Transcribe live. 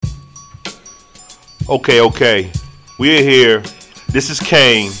Okay. We're here. This is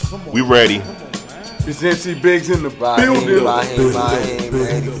Caine. We ready. It's NC Biggs in the building. Raheem,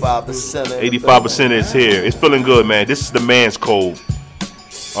 85%. 85% is here. It's feeling good, man. This is the man's code.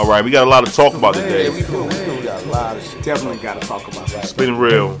 All right, we got a lot to talk about today. We got a lot of shit. Definitely got to talk about that. It's been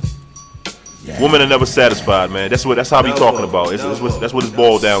real. Women are never satisfied, man. That's how we talking about. That's what it's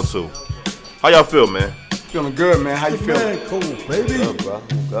boiled down to. How y'all feel, man? Feeling good, man. How you feeling? Cool, baby. Good, bro.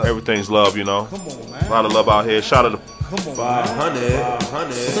 Good. Everything's love, you know. Come on, man. A lot of love out here. Shout out to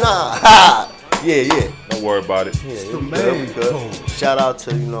 500. Nah, yeah. Don't worry about it. Yeah, we man good. Shout out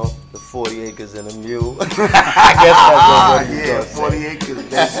to, the 40 acres and a mule. I guess that's what 40 acres.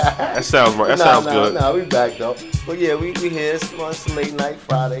 That sounds right. That sounds good. Nah, we back though. But yeah, we here. It's late night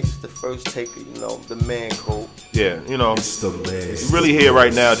Friday. It's the first take of, the man code. Yeah, It's the man. we're really here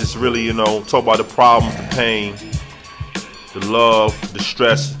right now. Just really, talk about the problems, the pain, the love, the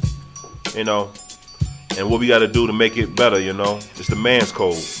stress, and what we got to do to make it better. It's the man's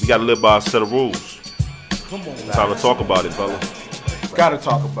code. We got to live by a set of rules. Come on, Time to talk about it, fella. Got to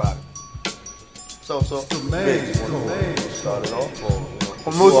talk about it. So man. Biggs, wanna start it off?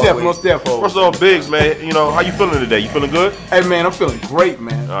 Or, Most definitely. First off, Biggs, man, how you feeling today? You feeling good? Hey, man, I'm feeling great,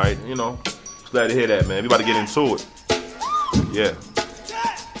 man. All right, glad to hear that, man. We about to get into it. Yeah,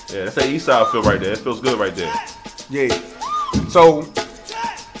 that's that east side feel right there. It feels good right there. Yeah. So,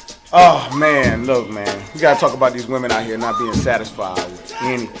 oh, man, look, man. We got to talk about these women out here not being satisfied with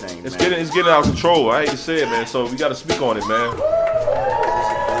anything, It's man. getting out of control. I hate to say it, man. So we got to speak on it, man.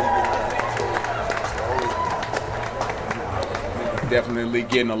 Definitely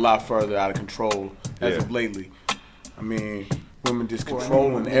getting a lot further out of control as Yeah. of lately. I mean, women just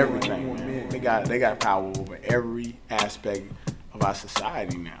controlling everything. Man. They got power over every aspect of our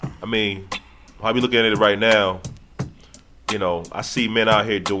society now. I mean, how we looking at it right now, I see men out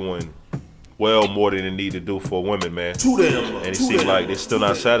here doing well more than they need to do for women, man. To them. And it seems like they're still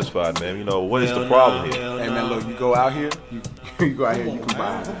not satisfied, man. What is the problem here? Hey man, look, you go out here, you go out here, you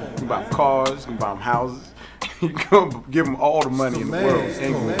can buy cars, you can buy them houses, you can give them all the money in the world. It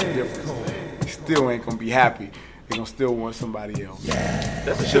ain't gonna make a difference. They still ain't gonna be happy. They gonna still want somebody else. That's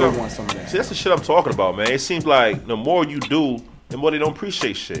the shit Still I'm, want some of that. see, that's the shit I'm talking about, man. It seems like the more you do, the more they don't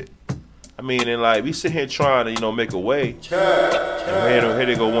appreciate shit. I mean, and like we sit here trying to, make a way, and here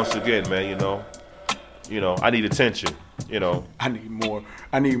they go once again, man. I need attention. I need more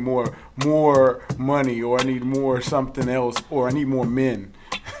money, or I need more something else, or I need more men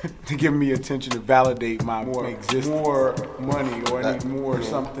to give me attention to validate my existence. More money, or I need more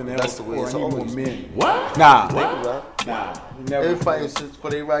something else, That's the way or I it's need more always men. What? Nah. They've been fighting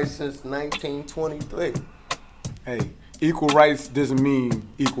for their rights since 1923. Hey, equal rights doesn't mean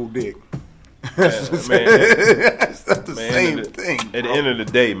equal dick. Man, That's not the man, same thing. At the end of the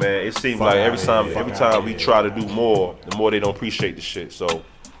day, man, it seems like every time we try to do more, the more they don't appreciate the shit. So,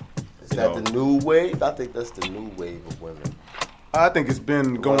 Is that the new wave? I think that's the new wave of women. I think it's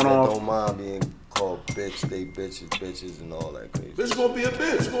been The going ones that on. don't mind being called bitch, they bitches, and all that crazy. Bitch gonna be a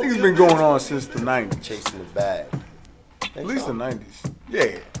bitch. I think it's been going on since the 90s. Chasing the bag. At least the 90s.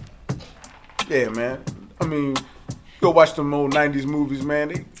 Yeah, man. I mean, go watch them old 90s movies,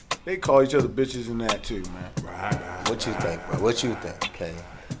 man. They call each other bitches in that too, man. Right. What you think, bro? What you think, okay?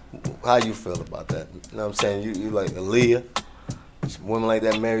 How you feel about that? You know what I'm saying? You like Aaliyah? Some women like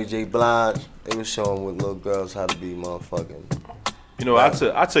that, Mary J. Blige, they was showing with little girls how to be motherfucking.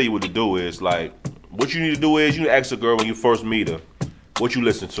 I tell you what to do is like, what you need to do is you ask a girl when you first meet her, what you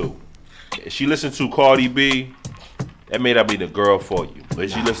listen to. If she listen to Cardi B, that may not be the girl for you. But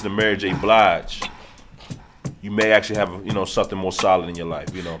if she listen to Mary J. Blige, you may actually have something more solid in your life.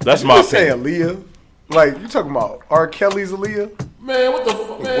 That's my You say opinion. Aaliyah? Like, you talking about R. Kelly's Aaliyah? Man, what the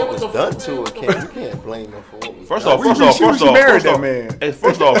fuck? Man, What what was the done fuck? to her, you can't blame her for what was First done. off, She married that man. Hey,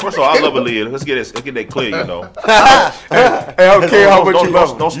 first off, I love Aaliyah. Let's get that clear. Hey, I don't care how much you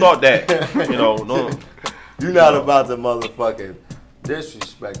love him. Don't start that. No. You're not about to motherfucking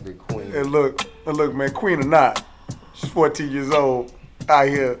disrespect the queen. And look, man, queen or not, she's 14 years old out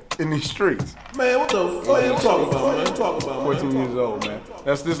here in these streets. Man, what the fuck you talking about, man? You talking about, 14 years old, man.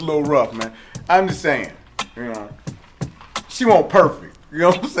 That's just a little rough, man. I'm just saying, she won't perfect. You know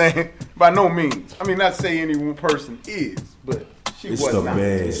what I'm saying? By no means. I mean, not say any one person is, but she It's was the not.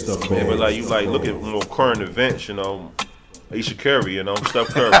 man. It's the man. Yeah, but like you look at more current events. Aisha Curry. Steph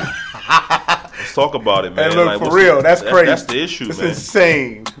Curry. Let's talk about it, man. Hey, look, Like, for what's real, that's crazy. That's the issue, It's man.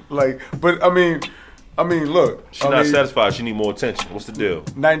 insane. Like, but I mean, look. She's not satisfied. She need more attention. What's the deal?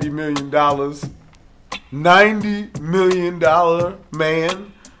 $90 million. $90 million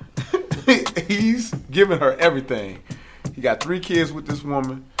man. He's giving her everything. He got 3 kids with this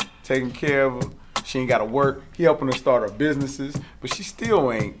woman, taking care of her. She ain't got to work. He helping her start her businesses, but she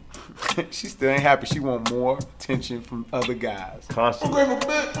still ain't. She still ain't happy. She want more attention from other guys. Constantly. I'm grateful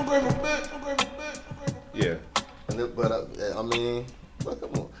back. I'm grateful back. I'm grateful back. I'm grateful back. Yeah. But I mean, look,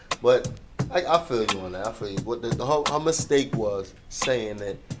 come on. But I feel you on that. I feel you. What the whole her mistake was saying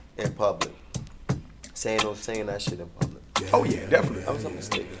it in public, saying that shit in public. Oh yeah, definitely. That was a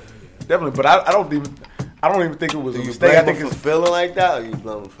mistake. Definitely, but I don't even think it was Do a you mistake. blame I think her for it's feeling like that, or you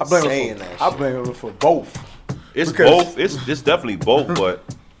blame her for saying that shit? I blame her for both. It's Because- both. It's definitely both, but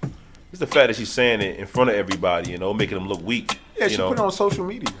it's the fact that she's saying it in front of everybody, making them look weak. Yeah, she put it on social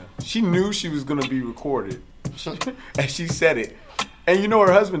media. She knew she was gonna be recorded, and she said it. And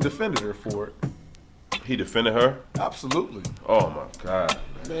her husband defended her for it. He defended her. Absolutely. Oh my God.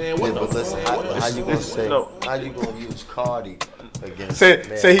 Man, Yeah, what but the listen, fuck? how you gonna say? No. How you gonna use Cardi against?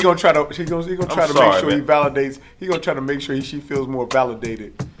 Say he gonna try to. He gonna try to sorry, make sure he man. validates. He gonna try to make sure she feels more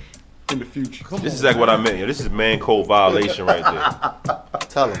validated in the future. This is exactly what I meant. This is man code violation right there.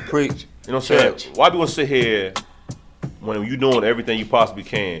 Tell him, preach. You know what I'm saying? Why people sit here when you doing everything you possibly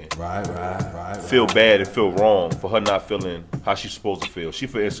can, Right. feel bad and feel wrong for her not feeling how she's supposed to feel? She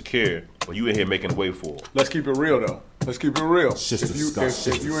feel insecure, but you in here making way for her. Let's keep it real though. Let's keep it real. Shit's If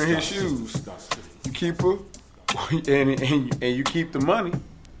disgusting. you in his shoes, you keep her, and you keep the money.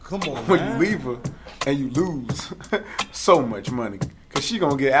 Come on, When man. you leave her, and you lose so much money, cause she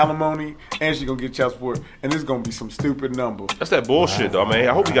gonna get alimony and she gonna get child support, and it's gonna be some stupid number. That's that bullshit, though, man.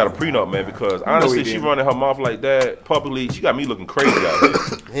 I hope he got a prenup, man, because honestly, he she didn't. running her mouth like that publicly. She got me looking crazy out He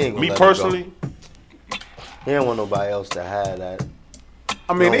here. ain't gonna Me let it personally, He don't want nobody else to have that.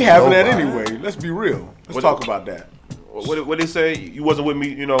 I mean, No, they having that nobody. anyway. Let's be real. Let's What- talk about that. what they say? You wasn't with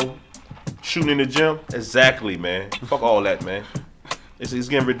me, shooting in the gym? Exactly, man. Fuck all that, man. It's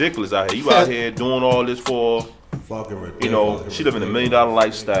getting ridiculous out here. You out here doing all this for, Fucking ridiculous. she living a $1 million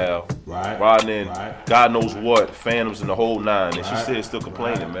lifestyle. Right, Riding in right. God knows what, phantoms and the whole nine. And she's still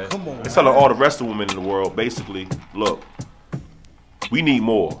complaining, man. Come on, It's telling all the rest of the women in the world, basically, look, we need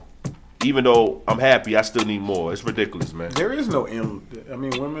more. Even though I'm happy, I still need more. It's ridiculous, man. There is no end. I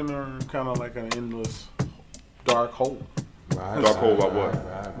mean, women are kind of like an endless dark hole Dark hole about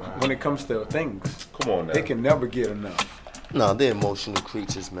what? when it comes to things. Come on now. They can never get enough. No, they're emotional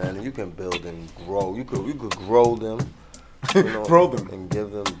creatures, man, and you can build and grow. You could grow them, Grow them. and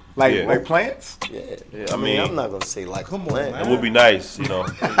give them. Like plants. Yeah, I mean, I'm not gonna say like Come on, plant. man. It would be nice, You grow them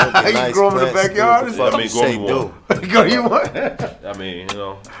in the plants, backyard dude. or What something? the fuck you say, Grow me do? Go, you want? I mean,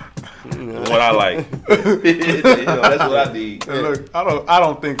 what I like. That's what I need. Look, I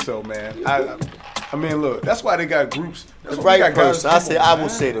don't think so, man. I mean, look, that's why they got groups. That's The why we right got guys- person. I will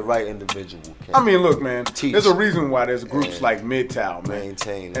say the right individual. Can I mean, look, man. Teach. There's a reason why there's groups And like MGTOW, man.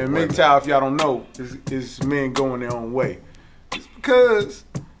 maintain And women. MGTOW, if y'all don't know, is men going their own way. It's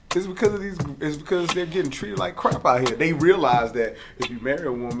because they're getting treated like crap out here. They realize that if you marry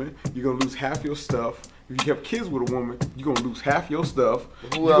a woman, you're gonna lose half your stuff. If you have kids with a woman, you're gonna lose half your stuff.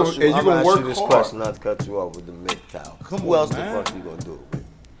 Who else? And you're I'm gonna asking work you this hard. question, not to cut you off with the MGTOW. Come Who on, else man. the fuck you gonna do it with?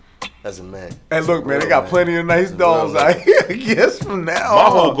 As a man. And look, man, they Real got man. plenty of nice Real dogs man. out here. Yes, from now My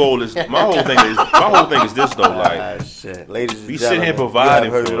on. whole goal is, my whole thing is this though, like, Ah, shit. Ladies and we sit here gentlemen, providing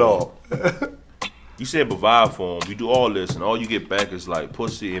you have heard for it all. you said provide for them. We do all this, and all you get back is like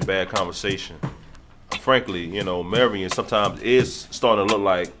pussy and bad conversation. Frankly, marrying sometimes is starting to look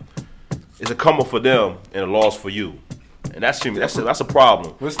like it's a come up for them and a loss for you. And that's a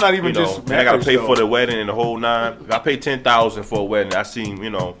problem. Well, it's not even just and I gotta marriage, pay though. for the wedding and the whole nine. If I pay $10,000 for a wedding,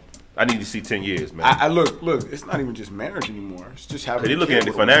 I need to see 10 years, man. I look. It's not even just marriage anymore. It's just having. They a looking kid at it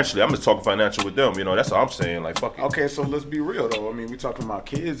with a woman. financially. I'm just talking financial with them. That's all I'm saying. Like, fuck it. Okay, so let's be real though. I mean, we talking about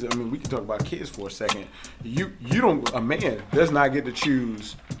kids. I mean, we can talk about kids for a second. You don't. A man does not get to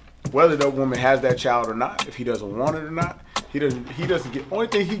choose whether the woman has that child or not. If he doesn't want it or not, he doesn't get. Only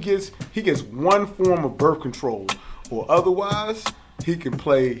thing he gets one form of birth control, or otherwise he can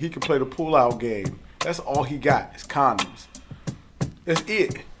play the pull out game. That's all he got is condoms. That's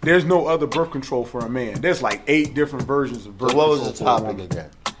it. There's no other birth control for a man. There's like 8 different versions of birth So what control. was the for a topic woman. again?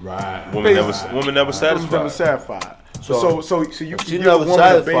 Right. Woman never Woman's satisfied. never satisfied. So you If can you give a never woman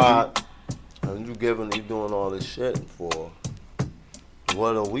a baby. satisfied, and you doing all this shit for.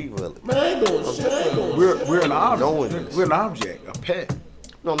 What are we really? Man, I ain't doing shit. I ain't doing We're an Knowing object. this. We're an object, a pet.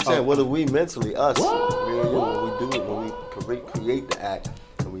 No, I'm saying, what are we mentally, us? Me and you, when we do it, when we create the act,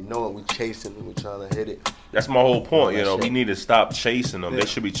 and we know it, we chasing it, we trying to hit it. That's my whole point. That We shit. need to stop chasing them. They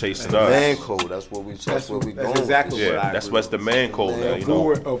should be chasing us. Man code, that's what we going. exactly what Yeah, I that's agree what's the man code now.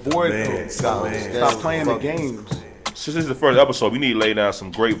 Avoid Man, those. Stop playing the games. since this is the first episode, we need to lay down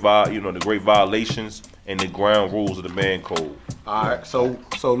some the great violations and the ground rules of the man code. All right, so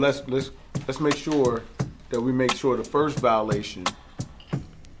let's make sure that we make sure the first violation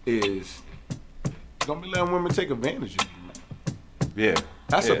is don't be letting women take advantage of you, man. Yeah.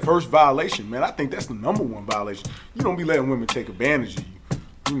 That's the first violation, man. I think that's the number one violation. You don't be letting women take advantage of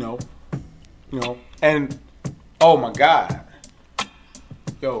you. You know, and oh my God.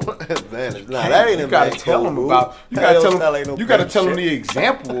 Yo, advantage. Nah, that ain't you gotta tell them about. You gotta tell them the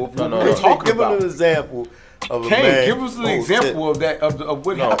example of what we're talking give about. Give them an example of a Caine, man. give us an example of that of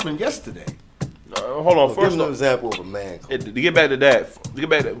what happened yesterday. Hold on. First, give them an example of a man code. To get back to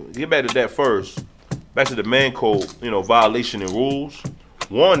that first. Back to the man code, violation and rules.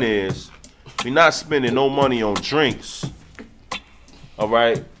 One is we're not spending no money on drinks. All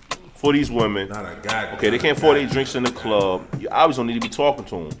right. For these women, okay, they can't afford their drinks in the club. You obviously don't need to be talking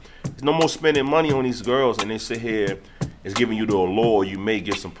to them. There's no more spending money on these girls, and they sit here, it's giving you the allure you may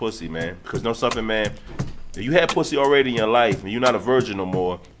get some pussy, man. Because know something, man, if you had pussy already in your life and you're not a virgin no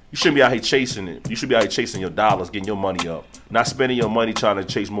more, you shouldn't be out here chasing it. You should be out here chasing your dollars, getting your money up. Not spending your money trying to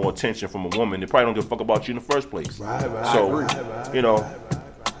chase more attention from a woman that probably don't give a fuck about you in the first place.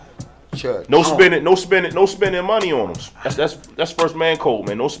 Sure. No spending money on them. That's first man code,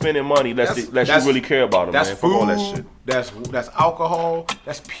 man. No spending money unless you really care about them, that's man. Food, fuck all that shit. That's alcohol.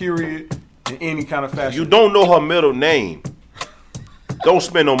 That's period in any kind of fashion. You don't know her middle name. Don't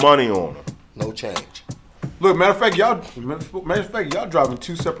spend no money on her. No change. Look, matter of fact, y'all driving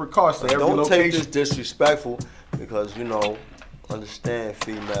two separate cars to every Don't location. take this disrespectful because understand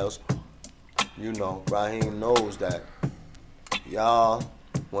females. Raheem knows that y'all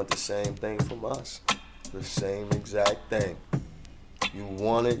want the same thing from us. The same exact thing. You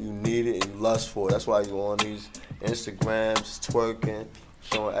want it, you need it, and you lust for it. That's why you on these Instagrams, twerking,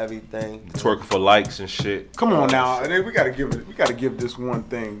 showing everything. Twerking for likes and shit. Come on now, we gotta give this one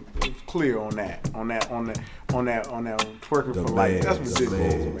thing clear on that twerking for likes. That's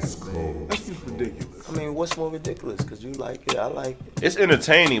ridiculous, man. That's just ridiculous. I mean, what's more ridiculous? Because you like it, I like it. It's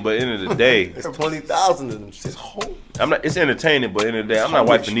entertaining, but at the end of the day, it's 20,000 of them shit. It's entertaining, but at the end of the day, I'm not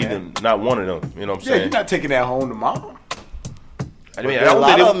wifing neither, not one of them. You know what I'm saying? Yeah, you're not taking that home to mom. I mean, a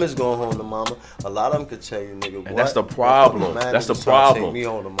lot of them is going home to mama. A lot of them could tell you, nigga, and that's the problem. That's the problem.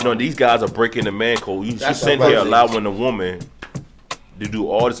 These guys are breaking the man code. You sitting here allowing the woman to do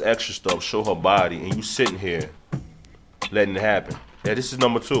all this extra stuff, show her body, and you sitting here letting it happen. Yeah, this is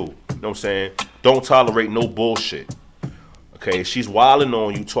number 2. You know what I'm saying? Don't tolerate no bullshit. Okay, she's wilding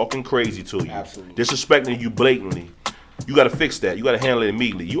on you, talking crazy to you, absolutely disrespecting you blatantly. You got to fix that. You got to handle it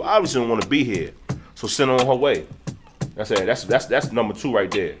immediately. You obviously don't want to be here, so send her on her way. That's number 2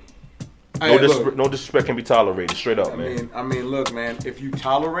 right there. No disrespect can be tolerated. Straight up, man. I mean, look, man. If you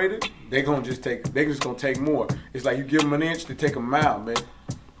tolerate it, they're just gonna take more. It's like you give them an inch, they take a mile, man.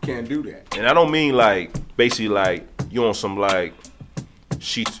 Can't do that. And I don't mean basically you on some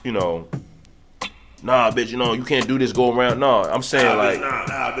sheets, nah, bitch, you can't do this, go around. No, I'm saying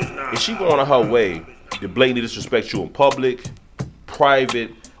if she going on her way to blatantly disrespect you in public,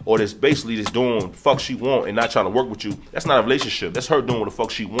 private, or that's basically just doing fuck she want and not trying to work with you, that's not a relationship. That's her doing what the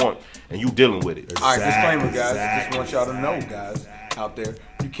fuck she want and you dealing with it. All right, disclaimer, guys. I just want y'all to know, guys, out there,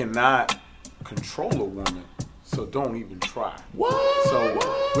 you cannot control a woman, so don't even try. What? So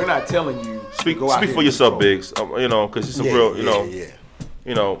we're not telling you. Speak for yourself, Biggs. Because it's a real,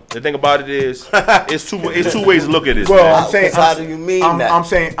 the thing about it is, it's two ways to look at this. Well, how do you mean that?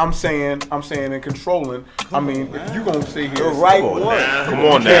 I'm saying in controlling. I mean, if you gonna sit here, the right one. Come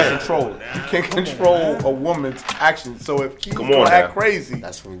on now. You can't control it. You can't control a woman's actions. So if he's gonna act crazy,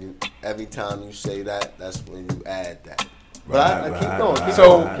 that's when every time you say that, that's when you add that. But I keep going.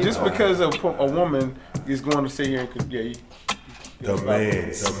 So just because a woman is going to sit here and the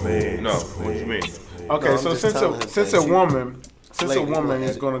man. No, what do you mean? Okay, so since a woman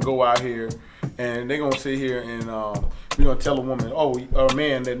is gonna go out here and they're gonna sit here and we're gonna tell a woman, or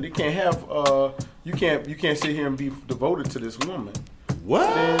man, that they can't have you can't sit here and be devoted to this woman.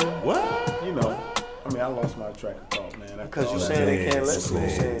 What? Then, what? I mean, I lost my track of thought, man. Because you're saying they can't listen. You're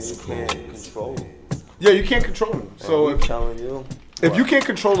saying you can't control them. Yeah, you can't control them. So I'm telling you, if you can't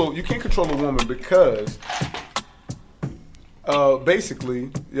control a woman because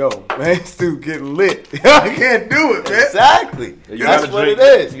basically, man, this dude getting lit. I can't do it, man. Exactly. That's what it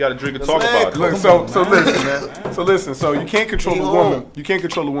is. You got to drink and talk about it. Look, so listen, man. So listen. So you can't control a woman. You can't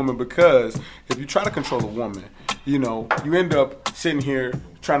control a woman because if you try to control a woman, you end up sitting here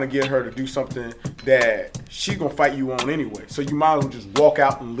trying to get her to do something that she gonna fight you on anyway. So you might as well just walk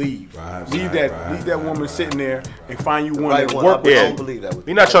out and leave. Leave that woman sitting there and find you one that work with. I don't believe that.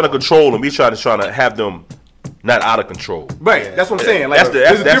 You're not trying to control them. You're trying to have them not out of control. Right, that's what I'm saying. Like,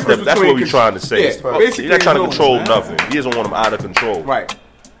 That's what we're trying to say. Basically, you're not trying to control nothing. You just don't want them out of control. Right.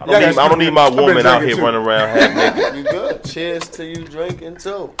 I don't need my woman out here running around half naked. You good? Cheers to you drinking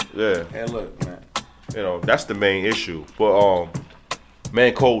too. Yeah. And look, man. You know, that's the main issue. But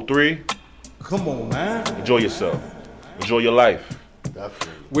man, Code 3. Come on, man. Enjoy yourself. Enjoy your life.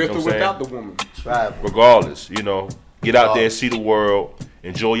 Definitely. With or without the woman. Travel. Regardless, you know, get out there, see the world,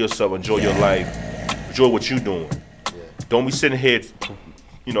 enjoy yourself, enjoy your life, enjoy what you're doing. Yeah. Don't be sitting here,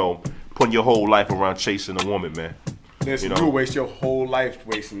 you know, putting your whole life around chasing a woman, man. Listen, you'll waste your whole life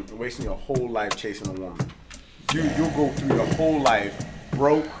wasting your whole life chasing a woman. You'll go through your whole life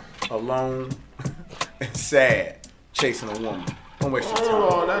broke, alone, and sad chasing a woman. Don't waste your time.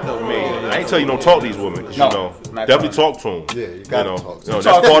 Oh, that don't mean. I ain't tell you don't talk to these women. No, you know, definitely talk to them. Yeah, you gotta talk to them.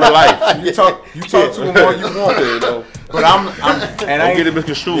 That's part of life. You talk to them all you want, you know. But don't get it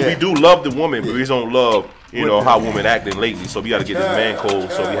misconstrued. Yeah. We do love the woman, but we don't love, you know, how women acting lately. So we got to get this man code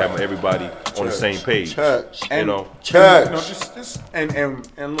so we have everybody on the same page. Church. You know, Church. You know, just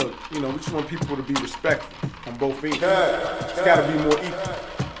and look, you know, we just want people to be respectful on both ends. It's got to be more equal.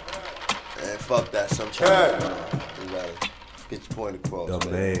 And fuck that sometimes. You gotta get your point across. The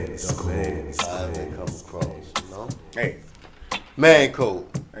man's code. However it comes across, you know? Hey, Man code.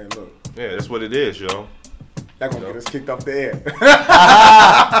 hey, look, yeah, that's what it is, yo. that gonna get us kicked off the air.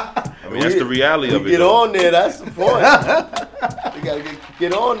 I mean, that's the reality of it. Get though. on there, that's the point. You gotta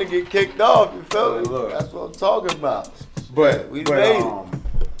get on to get kicked off, you feel me? Look. That's what I'm talking about. But We made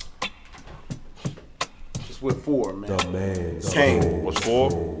it. It's with 4, man. The man's Caine. code. What's 4?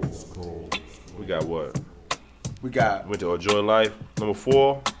 Code. We got what? We got Went to Enjoy Life. Number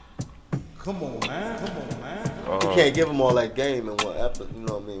 4. Come on, man. Come on, man. You can't give them all that game in one episode, you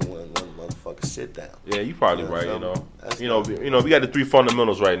know what I mean? One motherfucker sit down. Yeah, you probably Yeah, right. so You know, that's you know, we got the 3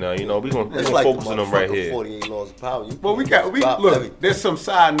 fundamentals right now. You know, we gonna It's like focus on them right motherfucking here. 48 laws of power. You well, can't drop look. everything. There's some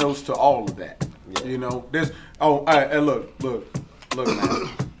side notes to all of that. Yeah. You know, there's and look, man.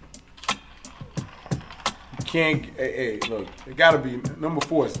 You can't. Hey, look. It gotta be number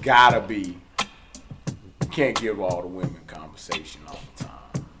 4. It's gotta be. You can't give all the women conversation all the time.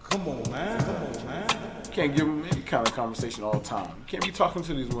 Come on, man. Come on, man. You can't give them any kind of conversation all the time. You can't be talking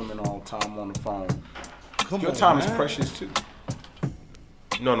to these women all the time on the phone. Come Your on, time man. is precious too.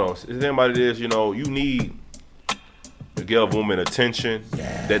 No. Is anybody this? You know, you need to give women attention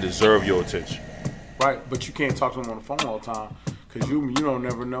that deserve your attention. Right, but you can't talk to them on the phone all the time because you don't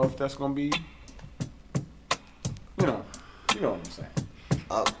never know if that's gonna be. You know what I'm saying.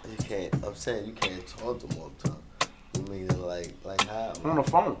 You can't. I'm saying you can't talk to them all the time. You mean like how? On the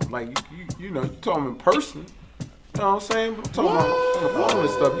phone, like you know, you talk them in person. You know what I'm saying? But I'm talking about on the phone and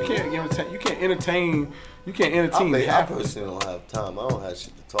stuff. You can't entertain. You can't entertain I half of it. personally don't have time. I don't have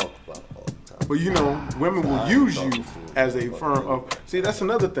shit to talk about all the time. But you know, women will use you as a firm of. See, that's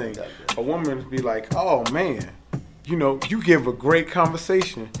another thing. A woman will be like, "Oh man, you know, you give a great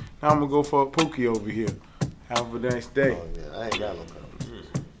conversation. Now I'm gonna go for a pookie over here. Have a nice day." Oh yeah, I ain't got no conversation.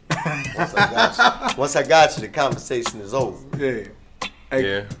 Once I got you, the conversation is over. Yeah. Hey,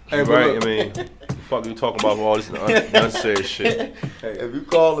 Yeah, hey, you're but right. look, I mean, the fuck you talking about all this unnecessary shit? If you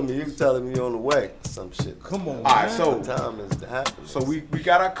calling me, you telling me on the way, some shit. Come on, all right, man. so What time is to happen? so we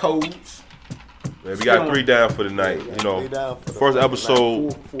got our codes. Man, we got 3 down for the night. Yeah, You know, 3 down for the first night.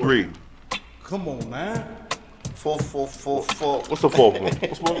 episode Four. 3. Come on, man. 4. What's the 4th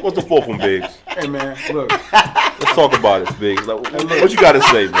one? What's the 4th one, Biggs? Hey man, look, Let's talk about it, Biggs. Like, what you got to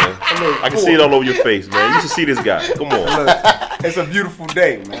say, man? I can see it all over your face, man. You should see this guy. Come on. look, it's a beautiful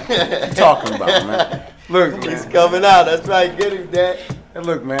day, man. What you talking about, man? Look, He's man. coming out. That's right. Get him, Dad. Hey,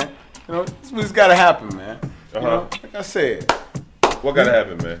 look, man. You know, this what's gotta happen, man. You know, like I said. What got to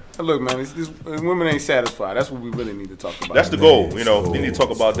happen, man? Hey, look, man. Women ain't satisfied. That's what we really need to talk about. That's the goal. You know, we need to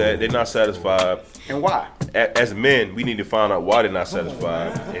talk about that. They're not satisfied. And why? As men, we need to find out why they're not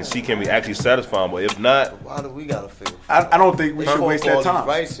satisfied and see can we actually satisfy them. But if not, Why do we gotta figure? I don't think we should Phone waste that calls, time.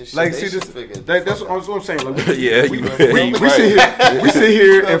 rights and shit, Like, they see, should this, figure it that's the what I'm saying. Like, yeah, we you sit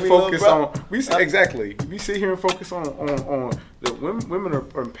here and Feel me, focus little on. Exactly. We sit here and focus on the women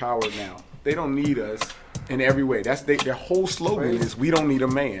are empowered now. They don't need us in every way. That's their whole slogan is we don't need a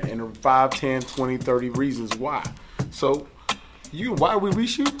man. And the 5, 10, 20, 30 reasons why. So why would we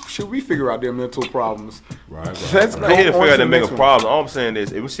should we figure out their mental problems? Right. Let's I'm go not here to on figure out the and make a next one. problem. All I'm saying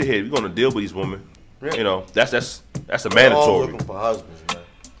is, if we sit here, we're gonna deal with these women. Yeah. You know, that's a They're all mandatory. looking for husbands, man.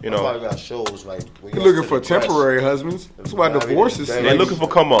 You That's why know, we got shows like. You're looking for temporary husbands. That's why divorce is. they're looking for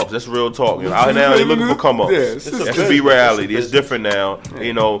come ups. That's real talk. You know, out now they're looking for come ups. Yeah, That's to be reality. It's different now.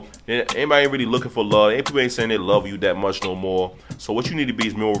 You know, anybody ain't really looking for love. People ain't saying they love you that much no more. So what you need to be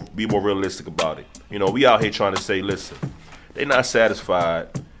is be more realistic about it. You know, we out here trying to say, listen, they're not satisfied.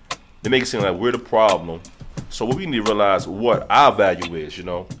 They make it seem like we're the problem. So what we need to realize what our value is. You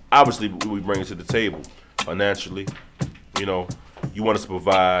know, obviously we bring it to the table financially. You know, you want us to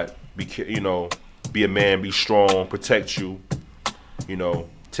provide. Be a man, be strong, protect you. You know,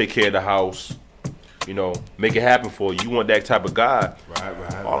 take care of the house. You know, make it happen for you. You want that type of guy.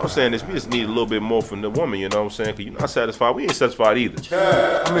 Right. All I'm saying is we just need a little bit more from the woman. You know what I'm saying? Because you're not satisfied. We ain't satisfied either.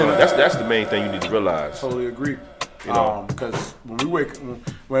 Yeah, I mean, that's the main thing you need to realize. Totally agree. You know, because when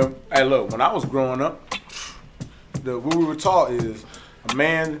I was growing up, what we were taught is a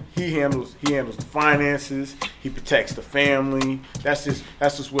man, he handles the finances, he protects the family. That's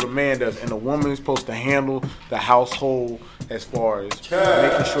just what a man does. And a woman is supposed to handle the household as far as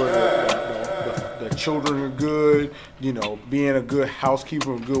making sure that the children are good, you know, being a good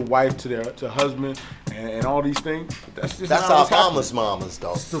housekeeper, a good wife to their husband, and all these things. That's our mamas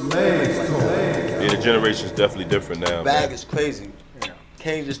though. yeah, the generation is definitely different now. Bag Man. is crazy. Yeah.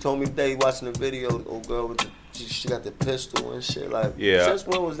 Kane just told me today watching the video. Old girl with she got the pistol and shit. Like, Yeah. since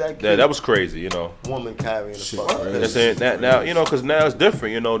when was that? Kid? That was crazy. You know. Woman carrying the fucking That's pistol. saying that now, you know, because now it's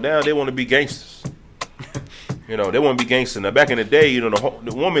different. You know, now they want to be gangsters. You know, they want to be gangsters. Now, back in the day, you know,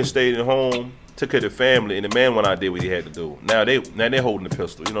 the woman stayed at home, took care of the family, and the man went out there what he had to do. Now they're holding the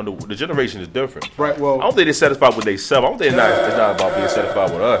pistol. You know, the generation is different. Right. Well, I don't think they're satisfied with themselves. I don't think it's not about being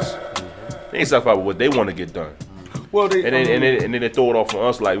satisfied with us. They ain't satisfied with what they want to get done. well, And then they throw it off on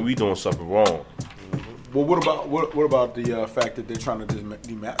us like we doing something wrong. Well, what about the fact that they're trying to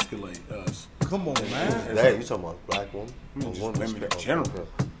demasculate us? Come on, man. Hey, you talking about black woman? Just Woman women in okay. general.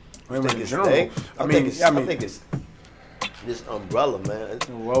 I Women think in it's general. they. I I think it's this umbrella, man.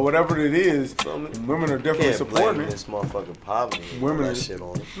 Well, whatever it is, Feel me? women are You definitely can't supporting blame it. this motherfucking poverty. And Women all are- that shit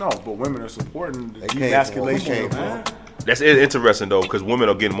on it. No, but women are supporting the They came demasculation of from- man. That's interesting though, because women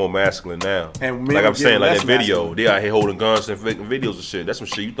are getting more masculine now. And men like are I'm saying, getting like less that video, masculine. they out here holding guns and making videos and shit. That's some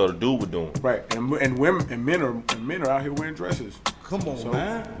shit you thought a dude was doing. Right, and men are out here wearing dresses. Come on,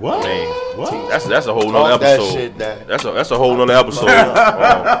 man. What? Man, What? that's a whole nother Talk that episode. shit down. That's a whole nother episode.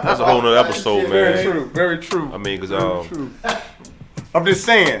 That's a whole nother episode, Very man. true, very true. I mean, because Very true. I'm just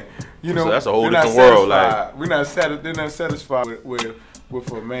saying, you know, that's a whole they're not different world, satisfied. They're not satisfied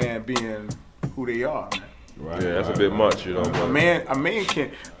with a man being who they are. Man. Right, yeah, that's right, a bit right. much, you know. A But man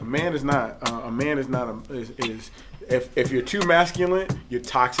if you're too masculine, you're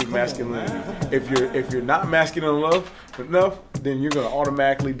toxic masculinity. If you're not masculine enough, then you're gonna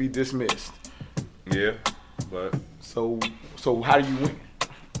automatically be dismissed. yeah, but So how do you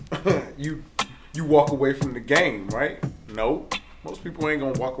win? you walk away from the game, right? No, most people ain't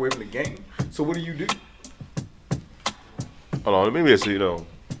gonna walk away from the game. So what do you do? hold on, let me just,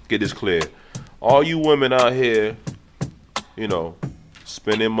 get this clear. All you women out here,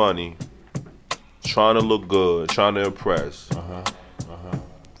 spending money, trying to look good, trying to impress.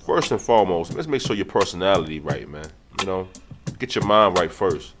 First and foremost, let's make sure your personality right, man. Get your mind right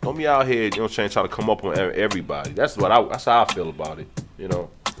first. Don't be out here, trying to come up on everybody. That's how I feel about it.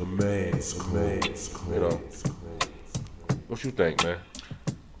 The man's clothes. What you think, man?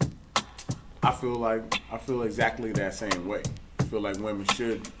 I feel exactly that same way. I feel like women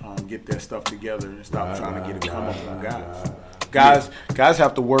should get their stuff together and stop trying to get a come up on guys. Guys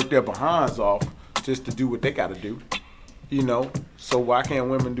have to work their behinds off just to do what they got to do. So why can't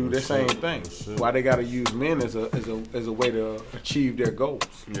women do the same thing? Why they got to use men as a way to achieve their goals?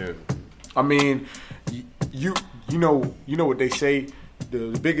 Yeah. I mean, you know what they say.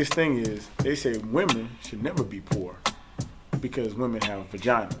 The biggest thing is they say women should never be poor because women have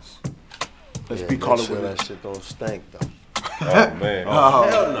vaginas. Let's be call it sure what that it is. shit don't stink though. Oh man.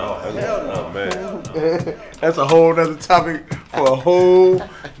 Hell no. Oh man. That's a whole other topic for a whole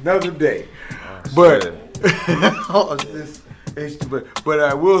another day. But but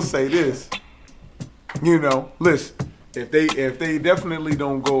I will say this. Listen, if they definitely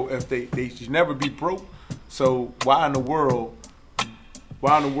don't go, if they should never be broke. So why in the world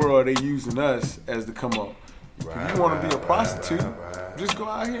are they using us as the come up? If you want to be a prostitute, just go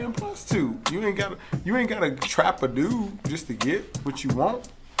out here and prostitute. You ain't gotta trap a dude just to get what you want.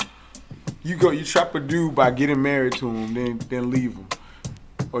 You trap a dude by getting married to him, then leave him,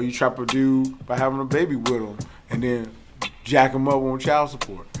 or you trap a dude by having a baby with him and then jack him up on child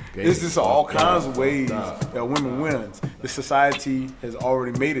support. It's just all kinds of ways that women wins. The society has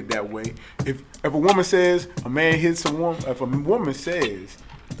already made it that way. If a woman says a man hits a woman, if a woman says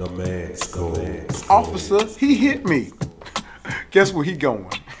The man's code. Officer, he hit me. Guess where he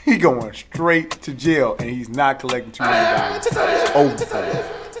going? He going straight to jail, and he's not collecting $200 over for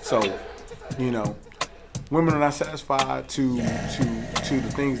it. So, you know, women are not satisfied to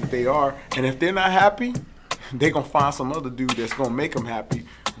the things that they are, and if they're not happy, they're gonna find some other dude that's gonna make them happy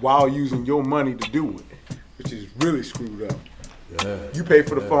while using your money to do it, which is really screwed up. Yeah. You pay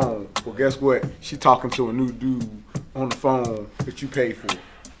for the phone. Well, guess what? She talking to a new dude on the phone that you pay for.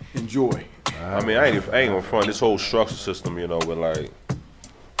 Enjoy. I mean, I ain't gonna front this whole structure system, you know, with like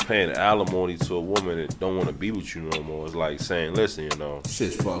paying alimony to a woman that don't want to be with you no more. It's like saying, listen, you know,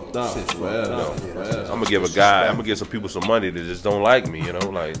 Shit's fucked up. I'm gonna give some people some money that just don't like me, you know,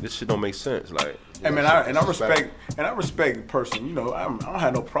 like this shit don't make sense. Like, I mean, I respect the person. You know, I don't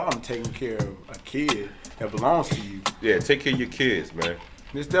have no problem taking care of a kid that belongs to you. yeah, take care of your kids, man.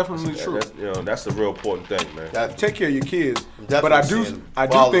 It's definitely true. That's, you know, that's the real important thing, man. Take care of your kids, Definitely but I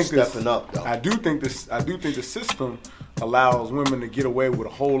do think stepping up, though. I do think the system allows women to get away with a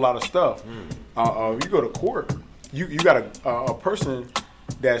whole lot of stuff. You go to court, you got a person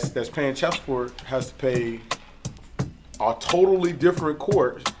that's paying child support has to pay a totally different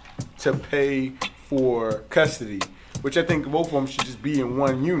court to pay for custody, which I think both of them should just be in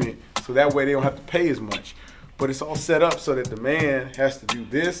one unit, so that way they don't have to pay as much. But it's all set up so that the man has to do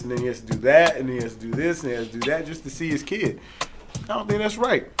this, and then he has to do that, and then he has to do this, and he has to do that just to see his kid. I don't think that's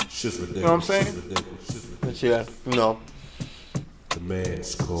right. Shit's ridiculous. You know what I'm saying? Shit's ridiculous. Shit's ridiculous. Yeah, you know. The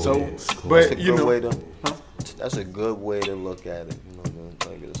man's code. So, That's but a you good know, way to. That's a good way to look at it. You know, what I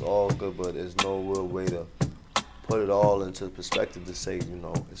mean? Like it's all good, but there's no real way to put it all into perspective to say, you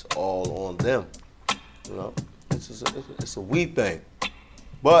know, it's all on them. You know, it's a we thing,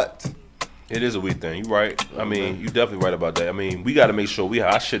 but It is a weak thing. You right. I mean, you definitely right about that. I mean, we got to make sure we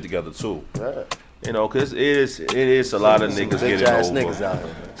have our shit together too. yeah. You know, cause it is a lot of niggas getting bitch-ass over. niggas out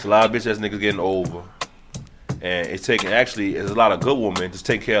here. It's a lot of bitch ass niggas getting over. And it's taking, actually, there's a lot of good women to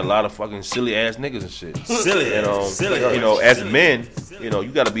take care of a lot of fucking silly ass niggas and shit. Silly. You know, Silly. you know, as men, you know,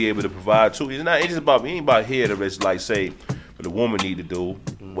 you got to be able to provide too. It's just about, it ain't about here to just like say what the woman need to do.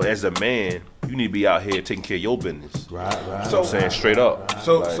 But as a man, you need to be out here taking care of your business. Right. So- I'm saying straight up.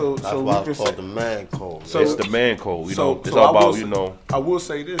 so That's we why can it's called say. the man code. So- It's the man code. You know, it's so all I will about, say- you know, I will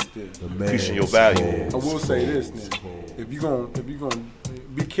say this then. The man's increasing your value. I will say this then. If you're gonna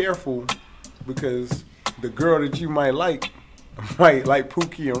be careful, because the girl that you might like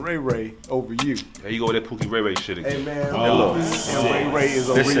Pookie and Ray Ray over you. there you go with that Pookie Ray Ray shit again. Hey man, And look, Pookie and Ray Ray is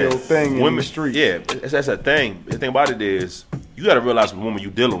a listen, real thing in the street. Yeah, that's a thing. The thing about it is, you got to realize what woman you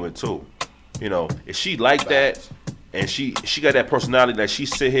dealing with too. You know, if she like that, and she got that personality that she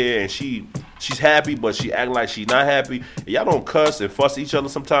sit here and she's happy, but she act like she not happy. And y'all don't cuss and fuss each other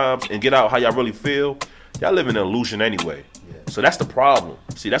sometimes and get out how y'all really feel. Y'all live in an illusion anyway. So that's the problem.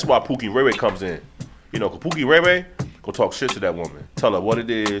 See, that's why Pookie Ray Ray comes in. You know, 'cause Pookie Ray Ray go talk shit to that woman. Tell her what it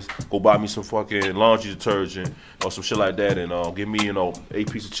is. Go buy me some fucking laundry detergent or some shit like that, and give me, you know,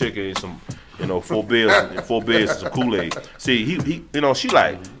 8 pieces of chicken and some, you know, 4 beers and some Kool-Aid. See, he you know, she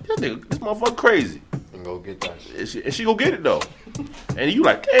like, this motherfucker crazy. And go get that shit. And she go get it though. And you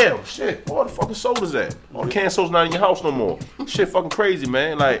like, damn, shit, all the fucking sodas at? All the canned sodas not in your house no more. Shit fucking crazy,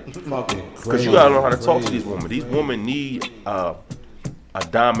 man. Like, because you gotta know how to talk to these women. These women need a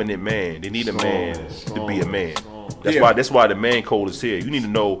dominant man. They need a man to be a man. That's why the man code is here. You need to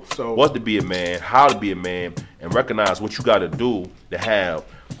know what to be a man, how to be a man, and recognize what you got to do to have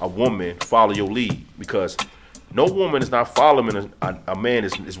a woman follow your lead. Because no woman is not following a man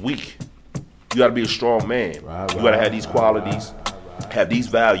is weak. You got to be a strong man. You got to have these qualities, have these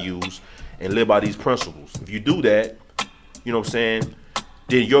values, and live by these principles. If you do that, you know what I'm saying,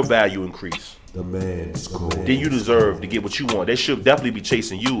 then your value increase. The man's code. Then you deserve to get what you want. They should definitely be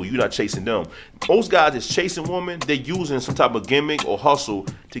chasing you. You're not chasing them. Most guys that's chasing women, they're using some type of gimmick or hustle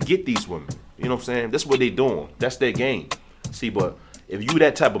to get these women. You know what I'm saying? That's what they're doing. That's their game. See, but if you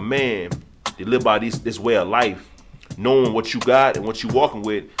that type of man that live by this way of life, knowing what you got and what you walking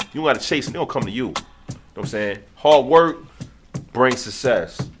with, you don't got to chase them. They don't come to you. You know what I'm saying? Hard work brings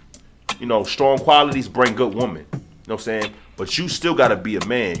success. You know, strong qualities bring good women. You know what I'm saying? But you still got to be a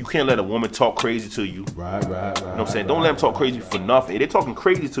man. You can't let a woman talk crazy to you. Right. You know what I'm saying? Don't let them talk crazy for nothing. They're talking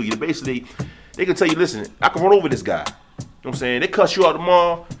crazy to you. Basically, they can tell you, listen, I can run over this guy. You know what I'm saying? They cuss you out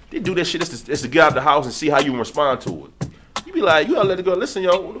tomorrow. They do that shit. It's to get out of the house and see how you respond to it. You be like, you gotta let it go. Listen,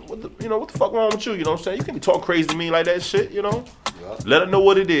 yo, what the fuck wrong with you? You know what I'm saying? You can't be talking crazy to me like that shit, you know? Yeah. Let her know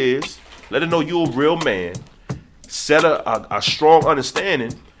what it is. Let her know you're a real man. Set a strong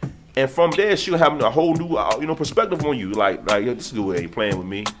understanding. And from there, she'll have a whole new, perspective on you. Like, yo, this dude ain't playing with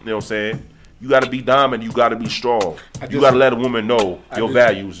me. You know what I'm saying? You got to be dominant. You got to be strong. You got to let a woman know your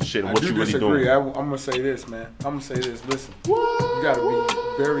values and shit and what you really doing. I'm gonna say this, man. I'm gonna say this. Listen, you got to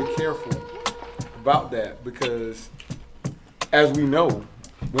be very careful about that because, as we know,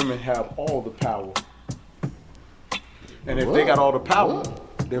 women have all the power, and if they got all the power,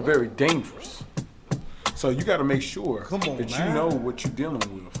 they're very dangerous. So you got to make sure that you know what you're dealing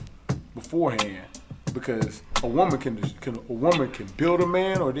with beforehand, because a woman can build a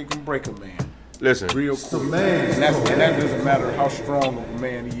man or they can break a man. Listen, Real quick. And that doesn't matter how strong of a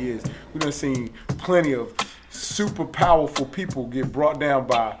man he is. We done seen plenty of super powerful people get brought down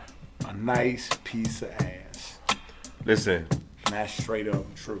by a nice piece of ass. listen. And that's straight up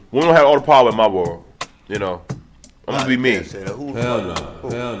true. Women don't have all the power in my world. You know, I'm gonna be me. Hell no. Hell no.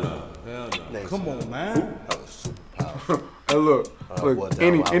 Hell no. Come on, man. That was super powerful. Hey, look.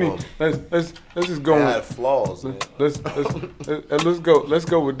 Let's just go. It had flaws, man. Let's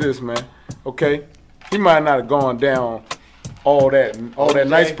go with this, man. Okay, he might not have gone down all that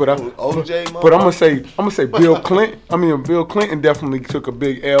nice, but I'm gonna say Bill Clinton. Bill Clinton definitely took a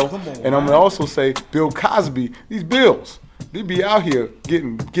big L, and I'm gonna also say Bill Cosby. These bills, they be out here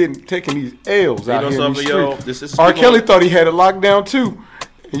taking these L's out here in the street. R. Kelly thought he had it locked down too,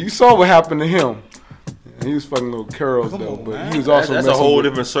 and you saw what happened to him. He was fucking little curls though, but he was also that's a whole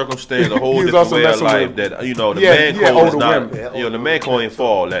different circumstance, a whole different way of life. That the man code is not. The man code ain't for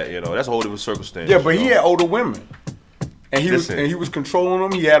all that. That's a whole different circumstance. Yeah, but he had older women, and he was controlling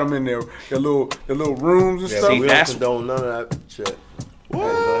them. He had them in their little rooms and stuff. We don't condone none of that shit.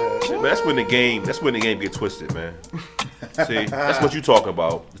 What? Shit, man, that's when the game get twisted, man. See, that's what you talking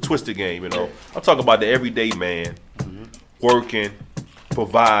about, the twisted game. I'm talking about the everyday man, working,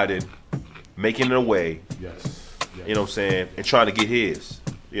 providing, making it away. Yes. You know what I'm saying? And trying to get his.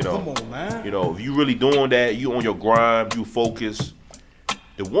 Come on, man. If you really doing that, you on your grind, you focus,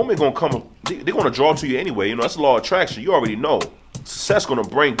 the woman gonna come, they're gonna draw to you anyway. That's a law of attraction. You already know. Success gonna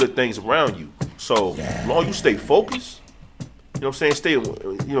bring good things around you. So as long as you stay focused, stay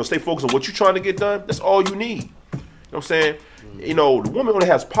focused on what you're trying to get done, that's all you need. You know what I'm saying? The woman only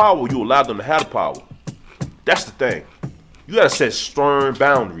has power, you allow them to have the power. That's the thing. You gotta set stern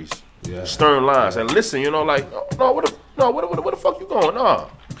boundaries. Yeah. Stern lines and listen, where the fuck you going? Nah.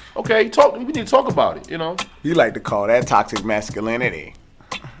 Okay, we need to talk about it, You like to call that toxic masculinity.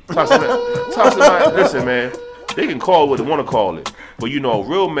 Toxic listen, man, they can call it what they want to call it. But a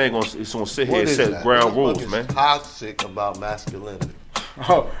real man is gonna sit here and set ground rules, man. Toxic about masculinity.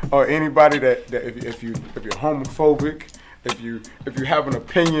 Or anybody that if you're homophobic, if you have an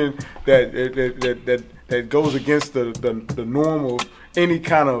opinion that goes against the norm of any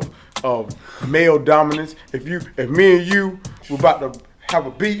kind of male dominance. If me and you were about to have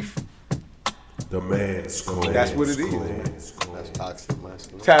a beef, the man's code. That's what it is. That's toxic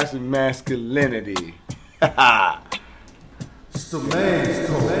masculinity. Toxic masculinity. It's the man's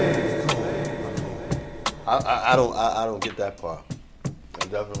code. I don't get that part. I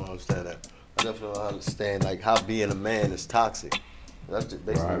definitely don't understand that. I definitely don't understand how being a man is toxic. That's just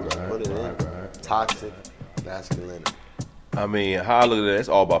basically what you put it in. Toxic masculinity. How I look at it, it's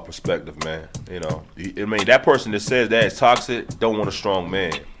all about perspective, man. That person that says that is toxic don't want a strong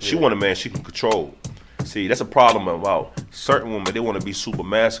man. She want a man she can control. See, that's a problem about certain women. They want to be super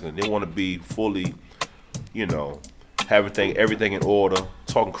masculine. They want to be fully, have everything in order,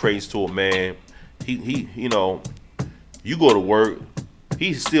 talking crazy to a man. He you go to work,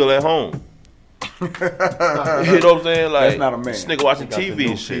 he's still at home. You know what I'm saying? That's not a man. This nigga watching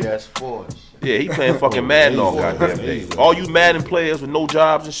TV and shit. PS4. Yeah, he playing fucking Madden all goddamn day. All you Madden players with no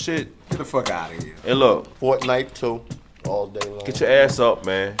jobs and shit. Get the fuck out of here. And look, Fortnite too, all day long. Get your ass up,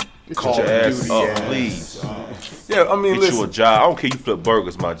 man. Get your ass up, please. Yeah, get listen. you a job. I don't care you flip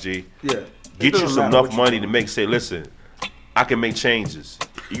burgers, my G. Yeah. Get you some enough money to say, listen, I can make changes.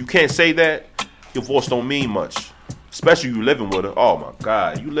 You can't say that, your voice don't mean much. Especially you living with her. Oh my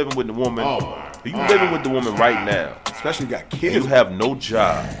God, you living with the woman. You living with the woman right now. Especially you got kids. You have no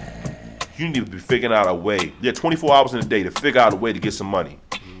job. You need to be figuring out a way. Yeah, 24 hours in a day to figure out a way to get some money.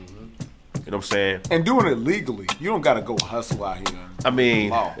 You know what I'm saying? And doing it legally. You don't got to go hustle out here.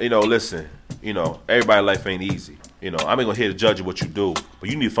 Listen, everybody's life ain't easy. I ain't going to here to judge you what you do, but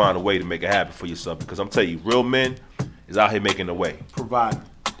you need to find a way to make it happen for yourself, because I'm telling you, real men is out here making a way. Providing.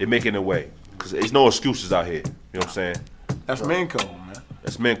 They're making a way, because there's no excuses out here. You know what I'm saying? That's men code, man.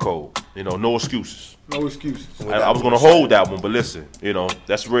 That's men code. No excuses. No excuses. I was going to hold that one, but listen,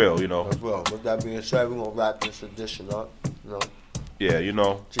 that's real, That's well. With that being said, we're going to wrap this edition up, Yeah,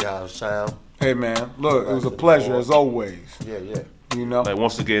 See how it sound. Hey, man, look, it was a pleasure as always. Yeah. Like,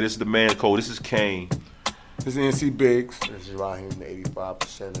 once again, this is the man code. This is Caine. This is NC Biggs. This is Raheem, the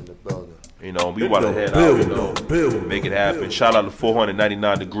 85% in the building. You know, we want to head out, you know, make it happen. Shout out to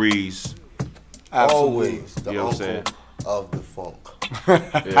 499 Degrees. Absolutely. Always the You know what I'm uncle of the funk.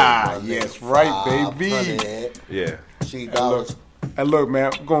 Yes, right, baby. Yeah. $3 Hey, look,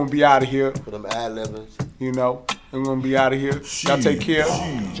 man, we're going to be out of here. for them ad-libbers. You know, we're going to be out of here. Y'all take care.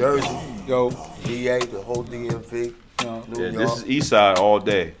 Jersey, Yo, GA, the whole DMV, New Yeah, York. this is Eastside all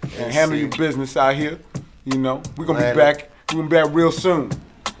day. and handle your business out here. You know, we're going to be Atlanta. back. We're going to be back real soon.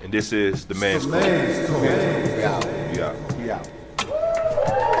 And this is the Man's Code. Man's Code. We out.